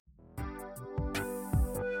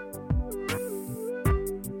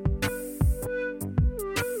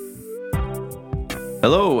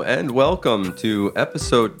Hello and welcome to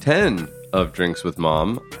episode 10 of Drinks with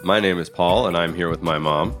Mom. My name is Paul and I'm here with my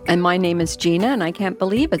mom. And my name is Gina, and I can't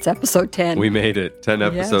believe it's episode 10. We made it, 10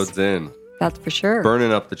 episodes in. That's for sure.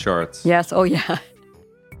 Burning up the charts. Yes, oh yeah.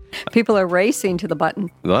 People are racing to the button.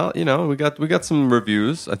 Well, you know, we got some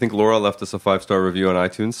reviews. I think Laura left us a 5-star review on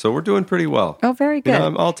iTunes, so we're doing pretty well. Oh, very good. You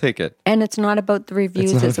know, I'll take it. And it's not about the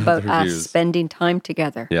reviews, it's about us spending time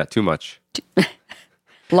together. Yeah, too much.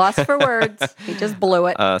 Lost for words. He just blew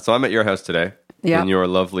it. So I'm at your house today, in your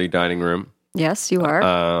lovely dining room. Yes, you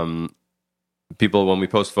are. People, when we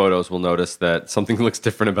post photos, will notice that something looks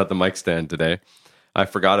different about the mic stand today. I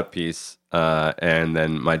forgot a piece, and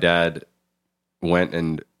then my dad went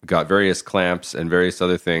and got various clamps and various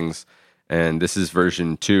other things, and this is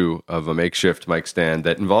version 2 of a makeshift mic stand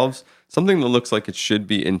that involves something that looks like it should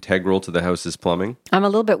be integral to the house's plumbing. I'm a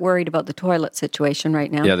little bit worried about the toilet situation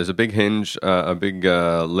right now. Yeah, there's a big hinge, a big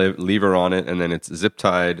lever on it, and then it's zip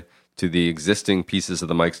tied to the existing pieces of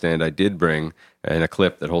the mic stand I did bring, and a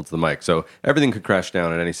clip that holds the mic. So everything could crash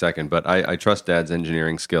down at any second, but I trust Dad's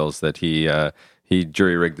engineering skills that he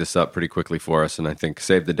jury-rigged this up pretty quickly for us, and I think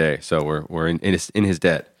saved the day. So we're in his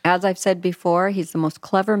debt. As I've said before, he's the most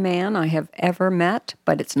clever man I have ever met,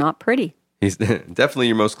 but it's not pretty. He's definitely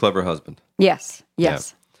your most clever husband. Yes.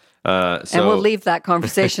 And we'll leave that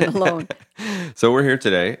conversation alone. So we're here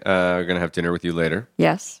today. We're going to have dinner with you later.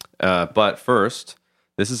 Yes. But first,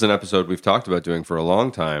 this is an episode we've talked about doing for a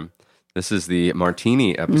long time. This is the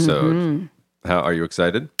martini episode. Mm-hmm. How are you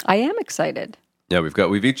excited? I am excited. Yeah,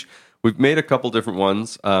 we've made a couple different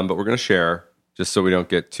ones, but we're going to share just so we don't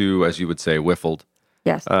get too, as you would say, whiffled.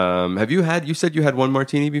 Yes. You said you had one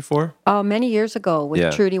martini before? Oh, many years ago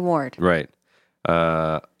with Trudy Ward. Right.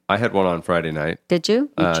 I had one on Friday night. Did you?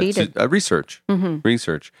 You cheated. Research. Mm-hmm.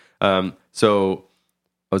 Research. So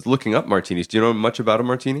I was looking up martinis. Do you know much about a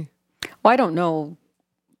martini? Well, I don't know,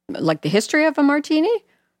 like the history of a martini?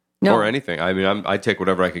 No. Or anything. I mean, I take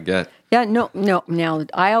whatever I could get. Yeah, no. Now,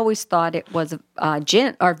 I always thought it was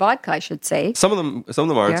gin or vodka, I should say. Some of them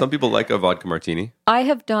aren't. Yeah. Some people like a vodka martini. I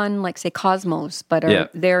have done, like, say, Cosmos,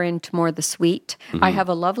 but they're into more the sweet. Mm-hmm. I have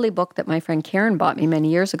a lovely book that my friend Karen bought me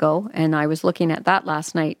many years ago, and I was looking at that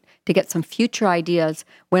last night to get some future ideas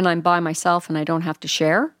when I'm by myself and I don't have to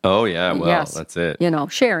share. Oh, yeah. Well, that's it. You know,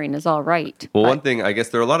 sharing is all right. Well, one thing, I guess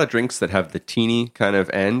there are a lot of drinks that have the teeny kind of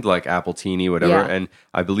end, like apple teeny, whatever. Yeah. And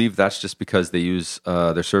I believe that's just because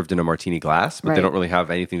they're served in a martini glass, but they don't really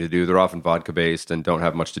have anything to do. They're often vodka-based and don't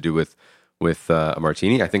have much to do with a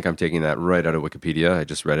martini. I think I'm taking that right out of Wikipedia. I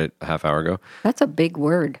just read it a half hour ago. That's a big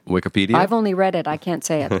word. Wikipedia? I've only read it. I can't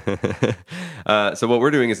say it. So what we're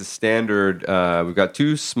doing is a standard. We've got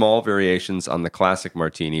 2 small variations on the classic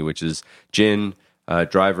martini, which is gin,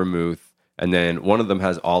 dry vermouth, and then one of them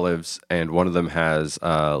has olives and one of them has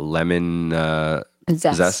lemon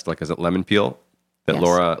zest, like is it lemon peel? That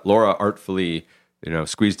Laura artfully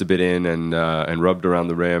squeezed a bit in and rubbed around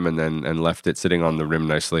the rim and left it sitting on the rim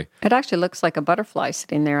nicely. It actually looks like a butterfly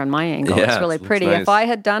sitting there on my angle. Yeah, it's really pretty. Nice. If I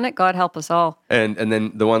had done it, God help us all. And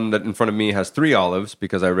then the one that in front of me has 3 olives,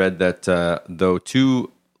 because I read that though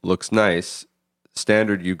 2 looks nice,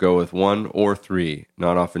 standard you go with 1 or 3,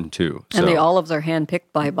 not often 2. And the olives are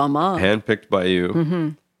handpicked by Mama. Handpicked by you.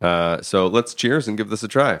 Mm-hmm. So let's cheers and give this a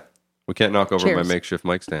try. We can't knock over my makeshift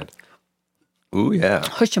mic stand. Ooh, yeah.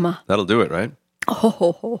 Hushama. That'll do it, right?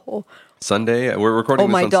 Oh. Sunday, we're recording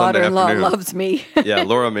this on Sunday afternoon. Oh, my daughter-in-law loves me. Yeah,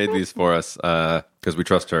 Laura made these for us because we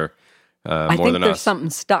trust her more than us. I think there's something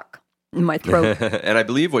stuck in my throat. And I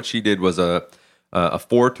believe what she did was a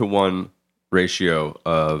 4-to-1 ratio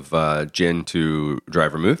of gin to dry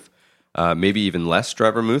vermouth, maybe even less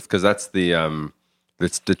dry vermouth, because that's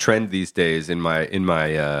it's the trend these days in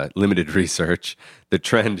my limited research. The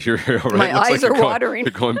trend, my eyes are watering.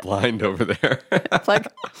 You're going blind over there. It's like,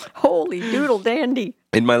 holy doodle dandy.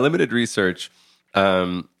 In my limited research,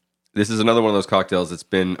 this is another one of those cocktails that's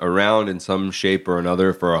been around in some shape or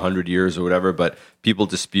another for 100 years or whatever, but people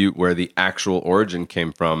dispute where the actual origin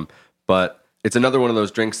came from. But it's another one of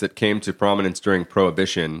those drinks that came to prominence during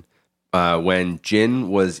Prohibition, when gin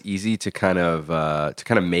was easy to kind of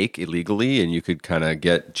make illegally, and you could kind of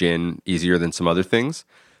get gin easier than some other things.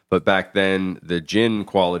 But back then, the gin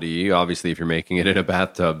quality, obviously, if you're making it in a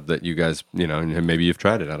bathtub, that you guys, maybe you've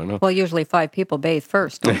tried it. I don't know. Well, usually 5 people bathe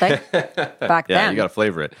first, don't they? Back then. Yeah, you got to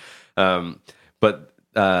flavor it.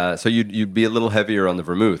 So you'd be a little heavier on the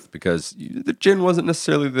vermouth because the gin wasn't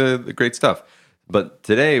necessarily the great stuff. But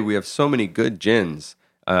today, we have so many good gins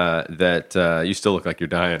that you still look like you're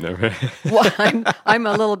dying. Well, I'm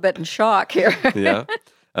a little bit in shock here. Yeah.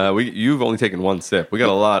 You've only taken 1 sip. We got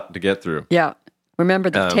a lot to get through. Yeah.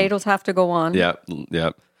 Remember, the potatoes have to go on. Yeah.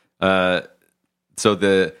 So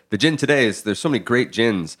the gin today there's so many great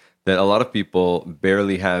gins that a lot of people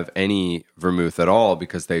barely have any vermouth at all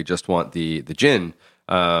because they just want the gin.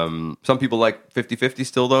 Some people like 50-50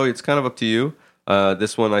 still, though. It's kind of up to you.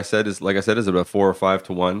 This one is about 4 or 5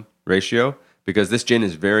 to 1 ratio because this gin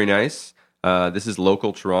is very nice. This is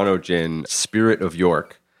local Toronto gin, Spirit of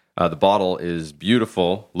York. The bottle is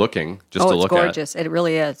beautiful looking, just to look at. Oh, it's gorgeous. It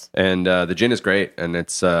really is. And the gin is great, and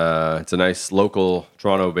it's a nice local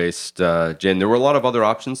Toronto-based gin. There were a lot of other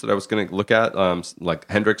options that I was going to look at, like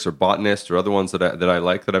Hendrick's or Botanist or other ones that I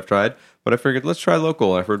like that I've tried. But I figured let's try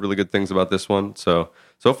local. I've heard really good things about this one, so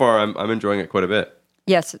far I'm enjoying it quite a bit.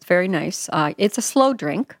 Yes, it's very nice. It's a slow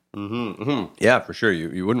drink. Mm-hmm, mm-hmm. Yeah, for sure.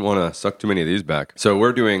 You wouldn't want to suck too many of these back. So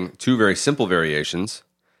we're doing 2 very simple variations.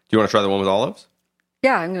 Do you want to try the one with olives?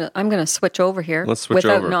 Yeah, I'm gonna switch over here. Let's switch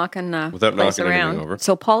without over. knocking without place knocking around. anything over.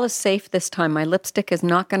 So Paul is safe this time. My lipstick is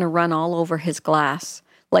not going to run all over his glass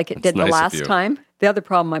like it did the last time. The other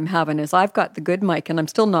problem I'm having is I've got the good mic and I'm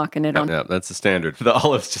still knocking it on. Yeah, that's the standard. The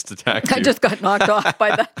olives just attacked you. I just got knocked off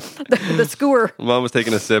by the skewer. Mom was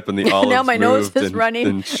taking a sip and the olives now my nose is and, running.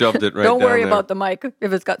 and shoved it right Don't down worry there. about the mic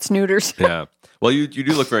if it's got snooters. Yeah. Well, you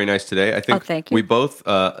do look very nice today. I think thank you. we both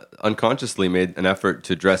unconsciously made an effort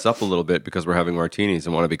to dress up a little bit because we're having martinis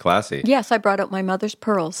and want to be classy. Yes, I brought out my mother's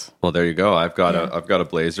pearls. Well, there you go. I've got a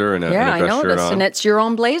blazer and a I dress shirt noticed, on. and it's your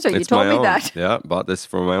own blazer. You told me that. Yeah, bought this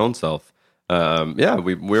for my own self. We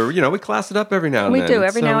class it up every now and then. We do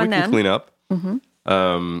every now and then. We can clean up.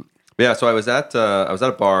 Mm-hmm. So I was at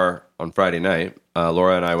a bar on Friday night.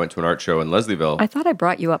 Laura and I went to an art show in Leslieville. I thought I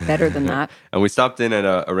brought you up better than that. And we stopped in at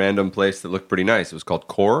a random place that looked pretty nice. It was called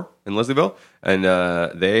Core in Leslieville, and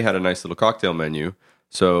they had a nice little cocktail menu.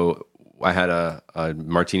 So I had a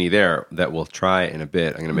martini there that we'll try in a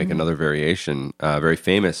bit. I'm going to make another variation, very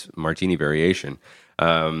famous martini variation.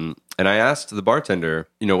 And I asked the bartender,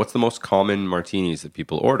 what's the most common martinis that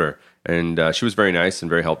people order? And she was very nice and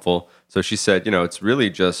very helpful. So she said, it's really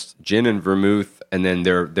just gin and vermouth and then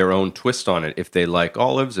their own twist on it. If they like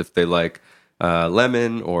olives, if they like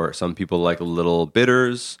lemon, or some people like a little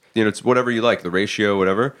bitters, it's whatever you like, the ratio,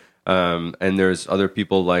 whatever. And there's other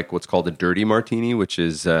people like what's called a dirty martini, which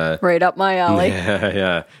is... right up my alley.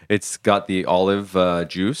 Yeah. It's got the olive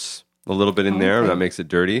juice a little bit in there, and that makes it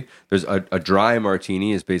dirty. There's a dry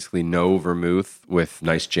martini is basically no vermouth with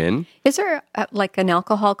nice gin. Is there like an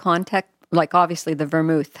alcohol content? Like obviously the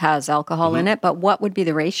vermouth has alcohol in it, but what would be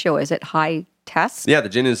the ratio? Is it high test? Yeah, the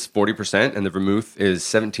gin is 40% and the vermouth is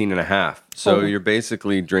 17.5%. So you're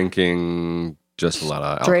basically drinking just a lot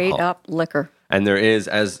of alcohol. Straight up liquor. And there is,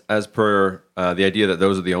 as per the idea that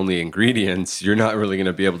those are the only ingredients, you're not really going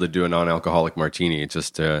to be able to do a non-alcoholic martini. It's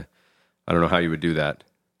just, I don't know how you would do that.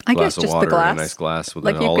 I guess just the glass. A nice glass with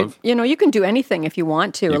like an olive. You can do anything if you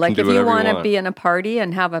want to. Like if you want to be in a party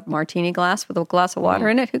and have a martini glass with a glass of water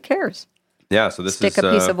in it, who cares? Yeah, so this Stick a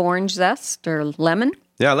piece of orange zest or lemon.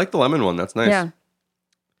 Yeah, I like the lemon one. That's nice. Yeah.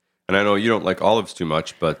 And I know you don't like olives too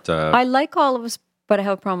much, but... I like olives, but I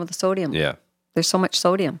have a problem with the sodium. Yeah. There's so much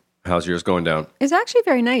sodium. How's yours going down? It's actually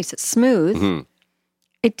very nice. It's smooth. Mm-hmm.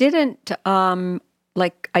 It didn't...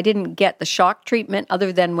 I didn't get the shock treatment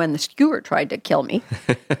other than when the skewer tried to kill me.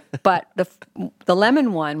 But the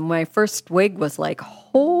lemon one, my first wig was like,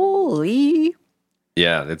 holy.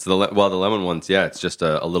 Yeah, it's the lemon ones. Yeah, it's just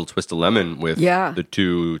a little twist of lemon with the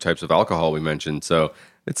 2 types of alcohol we mentioned. So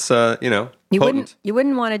it's potent. You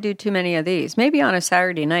wouldn't want to do too many of these. Maybe on a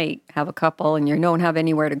Saturday night, have a couple, and you don't have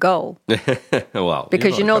anywhere to go. Well,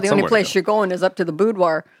 because the only place you're going is up to the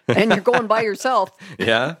boudoir, and you're going by yourself.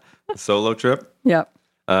 Yeah, solo trip. Yep.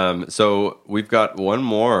 So we've got one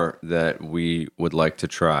more that we would like to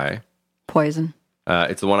try. Poison.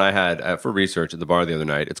 It's the one I had for research at the bar the other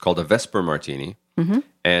night. It's called a Vesper Martini,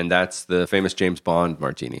 and that's the famous James Bond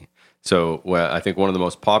Martini. So I think one of the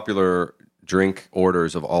most popular drink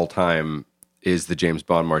orders of all time is the James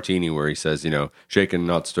Bond Martini, where he says, shaken,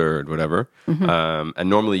 not stirred, whatever. And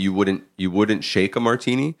normally you wouldn't shake a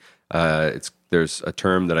martini. There's a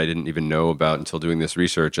term that I didn't even know about until doing this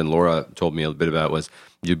research, and Laura told me a bit about, was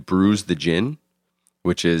you bruise the gin,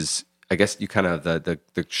 which is, I guess you kind of, the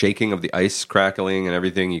shaking of the ice crackling and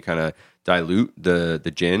everything, you kind of dilute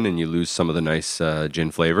the gin and you lose some of the nice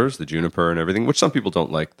gin flavors, the juniper and everything, which some people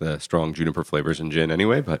don't like the strong juniper flavors in gin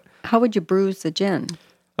anyway, but... How would you bruise the gin?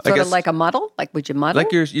 Sort of like a muddle? Like, would you muddle?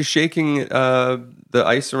 Like you're shaking the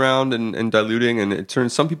ice around and diluting, and it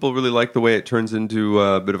turns. Some people really like the way it turns into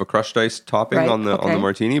a bit of a crushed ice topping on the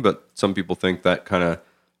martini, but some people think that kind of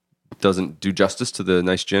doesn't do justice to the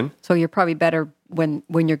nice gin. So you're probably better when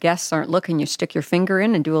your guests aren't looking, you stick your finger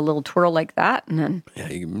in and do a little twirl like that. And then... Yeah,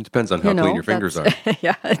 it depends on how clean your fingers are.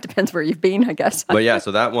 Yeah, it depends where you've been, I guess. But yeah,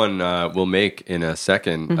 so that one we'll make in a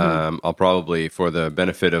second. I'll probably, for the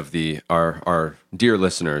benefit of our dear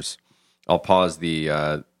listeners, I'll pause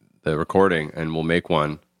the recording and we'll make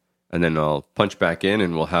one. And then I'll punch back in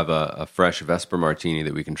and we'll have a fresh Vesper Martini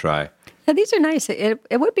that we can try. Yeah, these are nice. It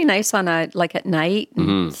would be nice on at night,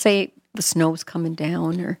 and say the snow's coming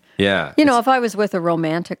down, or if I was with a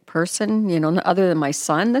romantic person, other than my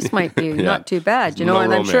son, this might be not too bad, and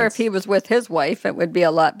I'm sure if he was with his wife, it would be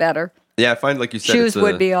a lot better. Yeah, I find, like you said, shoes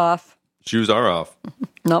would be off. Shoes are off.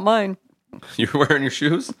 Not mine. You're wearing your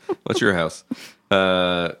shoes? What's your house?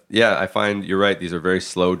 Yeah, I find you're right. These are very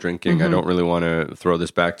slow drinking. I don't really want to throw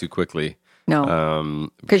this back too quickly. No,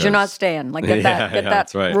 because you're not staying. Get that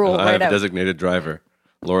that's right. rule I right have out. A designated driver.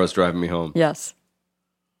 Laura's driving me home. Yes.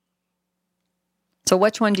 So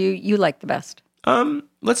which one do you like the best?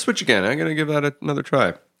 Let's switch again. I'm going to give that another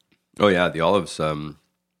try. Oh yeah, the olives. I've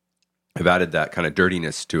added that kind of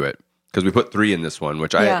dirtiness to it because we put 3 in this one,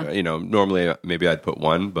 which normally maybe I'd put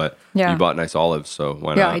 1, but you bought nice olives, so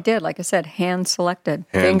why not? Yeah, I did. Like I said, hand selected,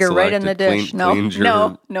 finger right in the dish. Cleaned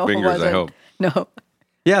your fingers, it wasn't. I hope. No.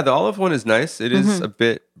 Yeah, the olive one is nice. It is a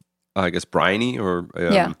bit, I guess, briny,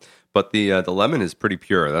 but the lemon is pretty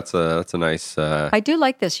pure. That's a nice. I do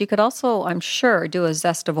like this. You could also, I'm sure, do a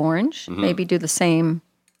zest of orange. Maybe do the same,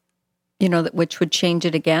 which would change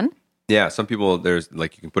it again. Yeah, some people you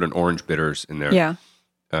can put an orange bitters in there. Yeah.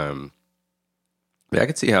 I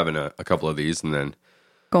could see having a couple of these and then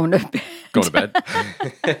going to bed.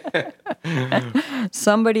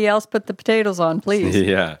 Somebody else put the potatoes on, please.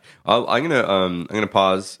 Yeah, I'm gonna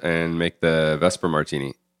pause and make the Vesper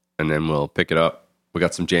Martini, and then we'll pick it up. We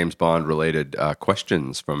got some James Bond related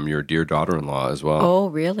questions from your dear daughter-in-law as well. Oh,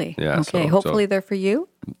 really? Yeah. Okay. Hopefully they're for you.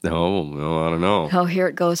 No, I don't know. Oh, here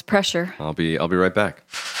it goes. Pressure. I'll be right back.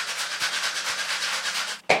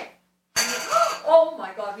 Oh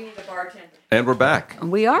my God, we need a bartender. And we're back.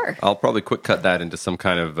 We are. I'll probably quick cut that into some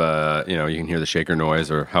kind of, you can hear the shaker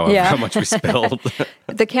noise or how much we spilled.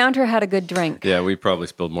 The counter had a good drink. Yeah, we probably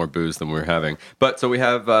spilled more booze than we were having. But so we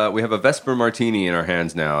have a Vesper Martini in our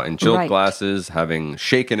hands now in chilled glasses, having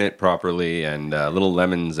shaken it properly and a little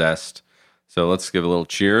lemon zest. So let's give a little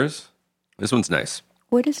cheers. This one's nice.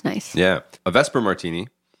 Oh, it is nice. Yeah. A Vesper Martini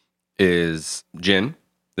is gin.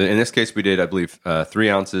 In this case, we did, I believe, 3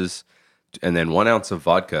 ounces and then 1 ounce of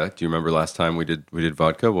vodka. Do you remember last time we did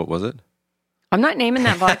vodka? What was it? I'm not naming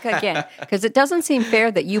that vodka again because it doesn't seem fair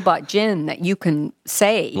that you bought gin that you can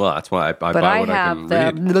say. Well, that's why I buy what I can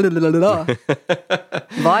read.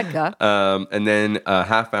 Vodka. And then a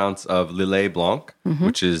half ounce of Lillet Blanc,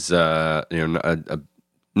 which is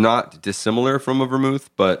not dissimilar from a vermouth,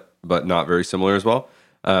 but not very similar as well.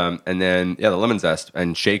 And then the lemon zest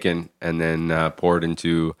and shaken and then poured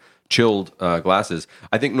into chilled glasses.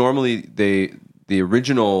 I think normally the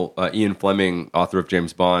original Ian Fleming, author of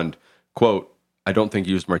James Bond, quote, I don't think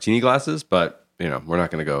used martini glasses, but we're not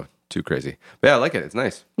going to go too crazy. But yeah, I like it. It's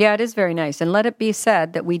nice. Yeah, it is very nice. And let it be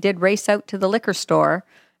said that we did race out to the liquor store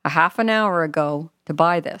a half an hour ago to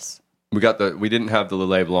buy this. We didn't have the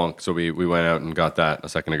Lillet Blanc, so we went out and got that a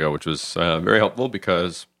second ago, which was very helpful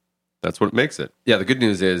because that's what makes it. Yeah, the good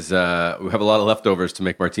news is we have a lot of leftovers to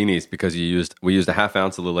make martinis because we used a half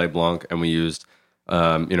ounce of Lillet Blanc and we used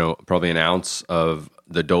probably an ounce of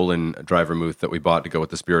the Dolan dry vermouth that we bought to go with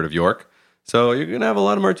the Spirit of York. So you're going to have a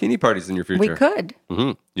lot of martini parties in your future. We could.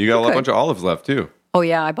 Mm-hmm. You got a bunch of olives left too. Oh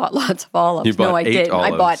yeah, I bought lots of olives. You bought 8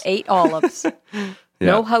 olives. I bought 8 olives.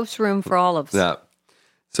 No house room for olives. Yeah.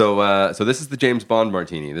 So this is the James Bond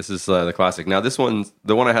Martini. This is the classic. Now this one's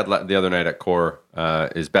the one I had the other night at Core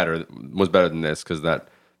was better than this because that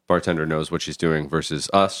bartender knows what she's doing versus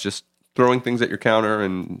us just throwing things at your counter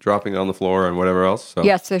and dropping it on the floor and whatever else. So,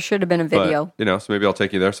 yes, there should have been a video. But, so maybe I'll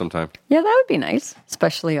take you there sometime. Yeah, that would be nice,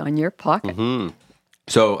 especially on your pocket. Mm-hmm.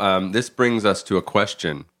 So this brings us to a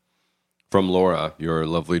question from Laura, your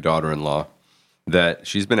lovely daughter-in-law, that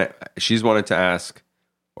she's wanted to ask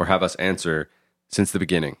or have us answer since the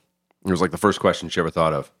beginning. It was like the first question she ever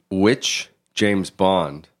thought of. Which James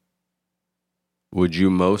Bond would you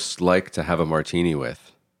most like to have a martini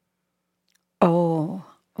with? Oh.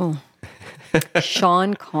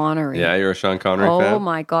 Sean Connery. Yeah, you're a Sean Connery fan? Oh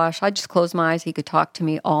my gosh. I just closed my eyes. He could talk to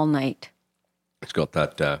me all night. It's got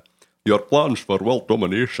that, your plans for world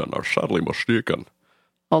domination are sadly mistaken.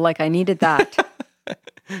 Oh, like I needed that.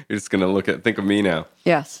 You're just going to think of me now.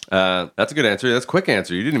 Yes. That's a good answer. That's a quick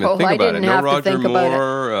answer. You didn't even think about it. No Roger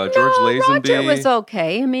Moore, George Lazenby. Roger was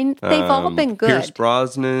okay. I mean, they've all been good. Pierce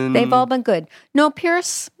Brosnan. They've all been good. No,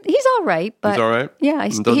 Pierce, he's all right. But he's all right? Yeah,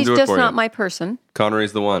 he's just not my person.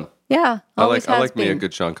 Connery's the one. Yeah, I like me a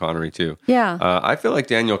good Sean Connery too. Yeah. I feel like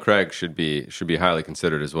Daniel Craig should be highly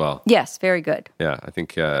considered as well. Yes, very good. Yeah, I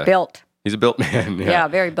think built. He's a built man. Yeah,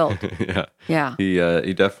 very built. Yeah.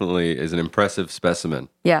 He definitely is an impressive specimen.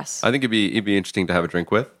 Yes. I think he'd be interesting to have a drink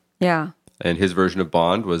with. Yeah. And his version of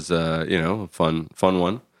Bond was a fun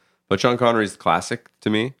one. But Sean Connery's classic to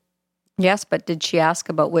me. Yes, but did she ask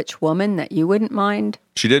about which woman that you wouldn't mind?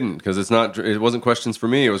 She didn't, because it wasn't questions for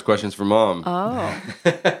me, it was questions for Mom. Oh.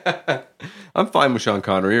 I'm fine with Sean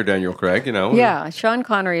Connery or Daniel Craig, Yeah, Sean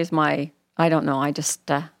Connery is I don't know, I just,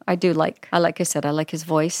 like I said, I like his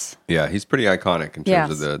voice. Yeah, he's pretty iconic in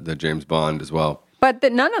terms of the James Bond as well. But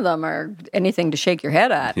none of them are anything to shake your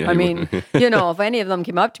head at. Yeah, I mean, if any of them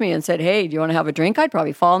came up to me and said, hey, do you want to have a drink? I'd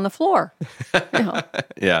probably fall on the floor.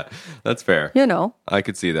 Yeah, that's fair. I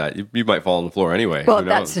could see that. You might fall on the floor anyway. Well, I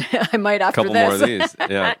might after this. A couple more of these,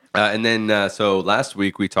 yeah. And then, so last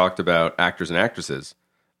week we talked about actors and actresses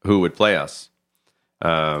who would play us.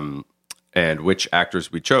 And which actors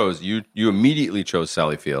we chose. You immediately chose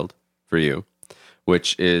Sally Field for you,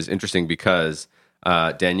 which is interesting because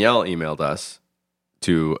Danielle emailed us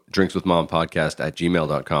to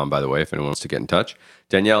drinkswithmompodcast@gmail.com, by the way, if anyone wants to get in touch.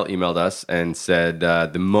 Danielle emailed us and said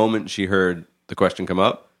the moment she heard the question come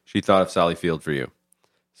up, she thought of Sally Field for you.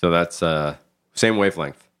 So that's same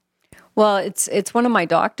wavelength. Well, it's one of my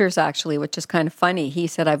doctors, actually, which is kind of funny. He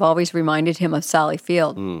said, I've always reminded him of Sally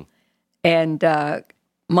Field. And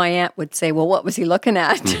my aunt would say, well, what was he looking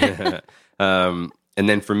at? And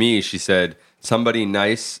then for me, she said, somebody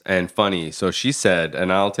nice and funny. So she said,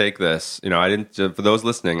 and I'll take this, I didn't, for those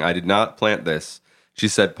listening, I did not plant this. She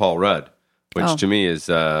said Paul Rudd, which to me is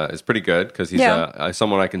pretty good because he's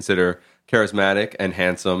someone I consider charismatic and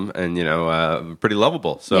handsome and, pretty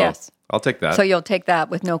lovable. So yes. I'll take that. So you'll take that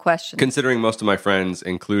with no question. Considering most of my friends,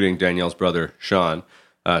 including Danielle's brother, Sean,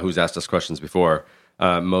 who's asked us questions before,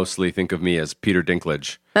 mostly think of me as Peter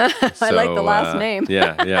Dinklage. I like the last name.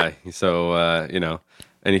 Yeah. So,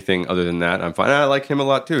 anything other than that, I'm fine. I like him a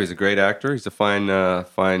lot, too. He's a great actor. He's a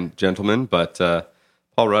fine gentleman. But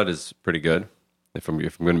Paul Rudd is pretty good, if I'm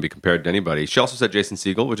going to be compared to anybody. She also said Jason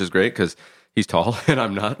Segel, which is great because he's tall and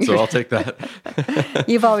I'm not, so I'll take that.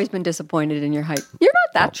 You've always been disappointed in your height. You're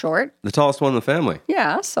not that short. The tallest one in the family.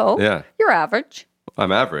 Yeah, so you're average.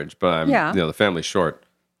 I'm average, but I'm the family's short.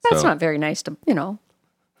 That's not very nice to,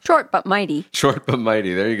 short but mighty. Short but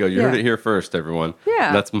mighty. There you go. You heard it here first, everyone.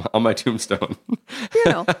 Yeah. That's on my tombstone.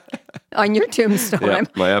 On your tombstone.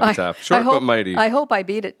 My epitaph. Short but mighty. I hope I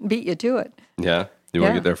beat you to it. Yeah. You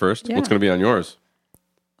want to get there first? Yeah. What's going to be on yours?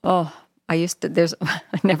 Oh,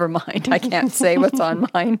 never mind. I can't say what's on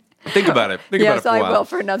mine. Think about it. Think about it for a while. Yes, I will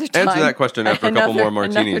for another time. Answer that question after a couple more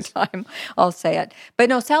martinis. Another time I'll say it. But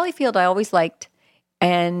no, Sally Field I always liked.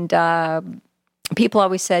 And people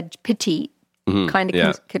always said petite. Kind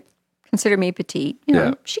of consider me petite.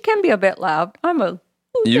 She can be a bit loud. I'm more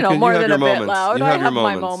than a bit loud. I have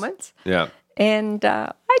my moments. Yeah. And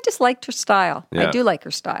I just liked her style. Yeah. I do like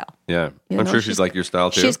her style. Yeah. I'm sure she's like your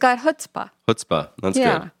style too. She's got chutzpah. Chutzpah. That's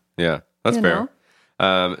good. Yeah. That's fair.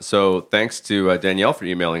 So thanks to Danielle for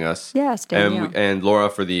emailing us. Yes, Danielle. And Laura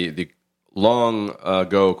for the long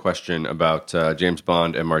ago question about James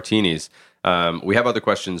Bond and martinis. We have other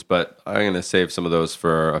questions, but I'm going to save some of those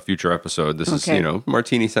for a future episode. This is,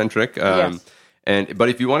 martini centric. Yes. But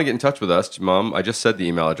if you want to get in touch with us, Mom, I just said the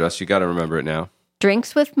email address. You got to remember it now.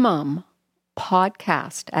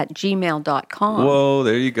 drinkswithmompodcast@gmail.com. Whoa,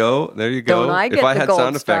 there you go. Don't I get if I had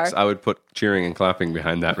sound star? effects, I would put cheering and clapping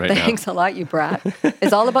behind that right now. Thanks a lot, you brat.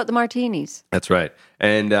 It's all about the martinis. That's right.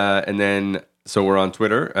 And then, so we're on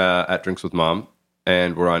Twitter at drinkswithmom.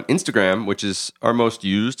 And we're on Instagram, which is our most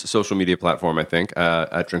used social media platform, I think,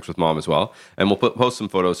 at Drinks with Mom as well. And we'll post some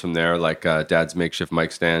photos from there, like Dad's makeshift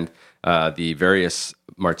mic stand, the various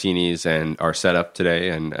martinis and our setup today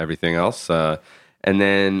and everything else. And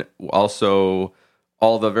then also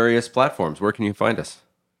all the various platforms. Where can you find us?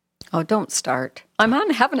 Oh, don't start. I'm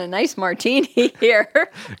having a nice martini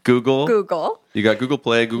here. Google. You got Google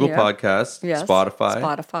Play, Google Podcasts,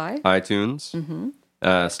 Spotify, iTunes. Mm-hmm.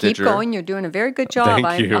 Stitcher. Keep going. You're doing a very good job.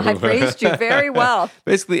 Thank you. I've raised you very well.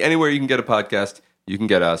 Basically, anywhere you can get a podcast, you can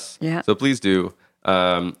get us. Yeah. So please do.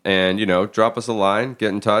 And, drop us a line, get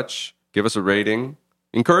in touch, give us a rating,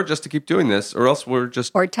 encourage us to keep doing this, or else we're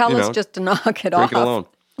just... Or tell us just to knock it off. Drink it alone.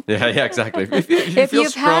 Yeah, exactly. If you feel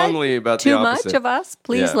strongly about too the opposite, much of us,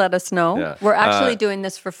 please let us know. Yeah. We're actually doing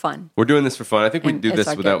this for fun. We're doing this for fun. I think we do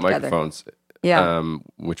this without microphones. Yeah.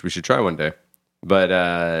 Which we should try one day.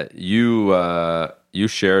 But you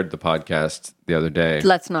shared the podcast the other day.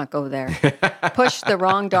 Let's not go there. Push the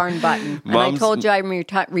wrong darn button. And I told you I'm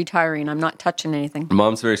retiring. I'm not touching anything.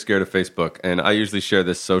 Mom's very scared of Facebook, and I usually share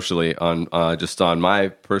this socially on just on my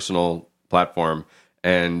personal platform.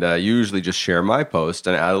 And you usually just share my post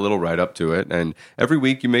and add a little write-up to it. And every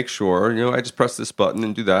week you make sure, I just press this button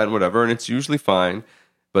and do that and whatever, and it's usually fine.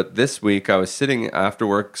 But this week I was sitting after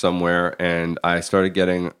work somewhere, and I started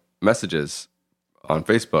getting messages on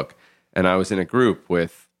Facebook. And I was in a group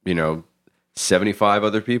with, 75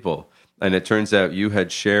 other people. And it turns out you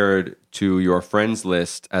had shared to your friends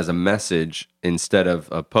list as a message instead of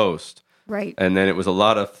a post. Right. And then it was a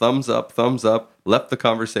lot of thumbs up, left the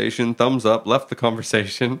conversation, thumbs up, left the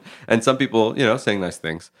conversation. And some people, saying nice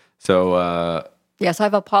things. So, yes,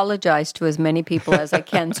 I've apologized to as many people as I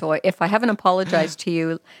can. So if I haven't apologized to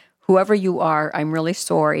you, whoever you are, I'm really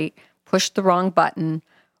sorry. Push the wrong button.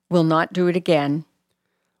 We'll not do it again.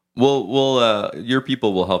 We'll your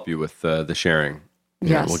people will help you with the sharing.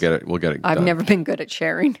 Yes, we'll get it. I've never been good at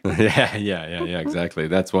sharing. Yeah, exactly.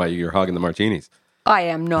 That's why you're hogging the martinis. I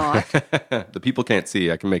am not. The people can't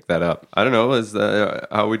see. I can make that up. I don't know.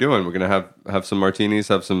 How are we doing? We're gonna have some martinis,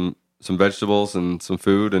 have some vegetables and some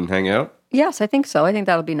food, and hang out. Yes, I think so. I think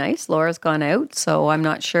that'll be nice. Laura's gone out, so I'm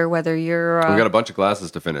not sure whether you're... We've got a bunch of glasses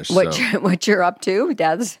to finish. What you're up to.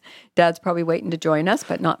 Dad's probably waiting to join us,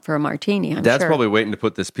 but not for a martini, I'm Dad's sure. probably waiting to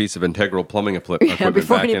put this piece of integral plumbing equipment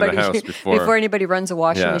back in the house before anybody runs a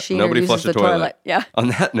washing machine or uses the toilet. Yeah. On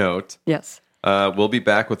that note, yes, we'll be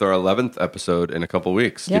back with our 11th episode in a couple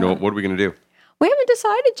weeks. Yeah. What are we going to do? We haven't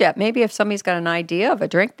decided yet. Maybe if somebody's got an idea of a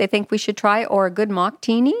drink they think we should try, or a good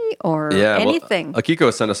mocktaini, or anything. Well,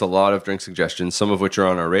 Akiko sent us a lot of drink suggestions, some of which are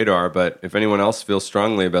on our radar. But if anyone else feels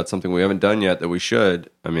strongly about something we haven't done yet that we should,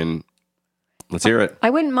 let's hear it. I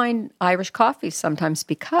wouldn't mind Irish coffee sometimes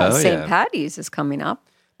because St. Paddy's is coming up.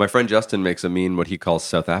 My friend Justin makes what he calls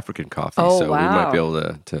South African coffee. Oh, so wow. We might be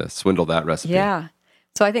able to swindle that recipe. Yeah.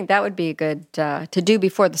 So I think that would be good to do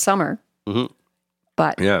before the summer. Mm-hmm.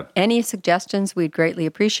 But any suggestions, we'd greatly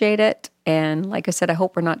appreciate it. And like I said, I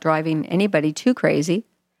hope we're not driving anybody too crazy.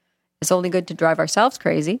 It's only good to drive ourselves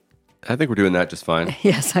crazy. I think we're doing that just fine.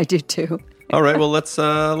 Yes, I do too. All right, well, let's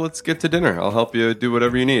get to dinner. I'll help you do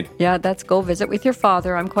whatever you need. Yeah, let's go visit with your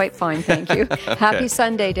father. I'm quite fine, thank you. Okay. Happy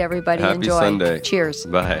Sunday to everybody. Happy Enjoy. Sunday. Cheers.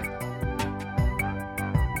 Bye.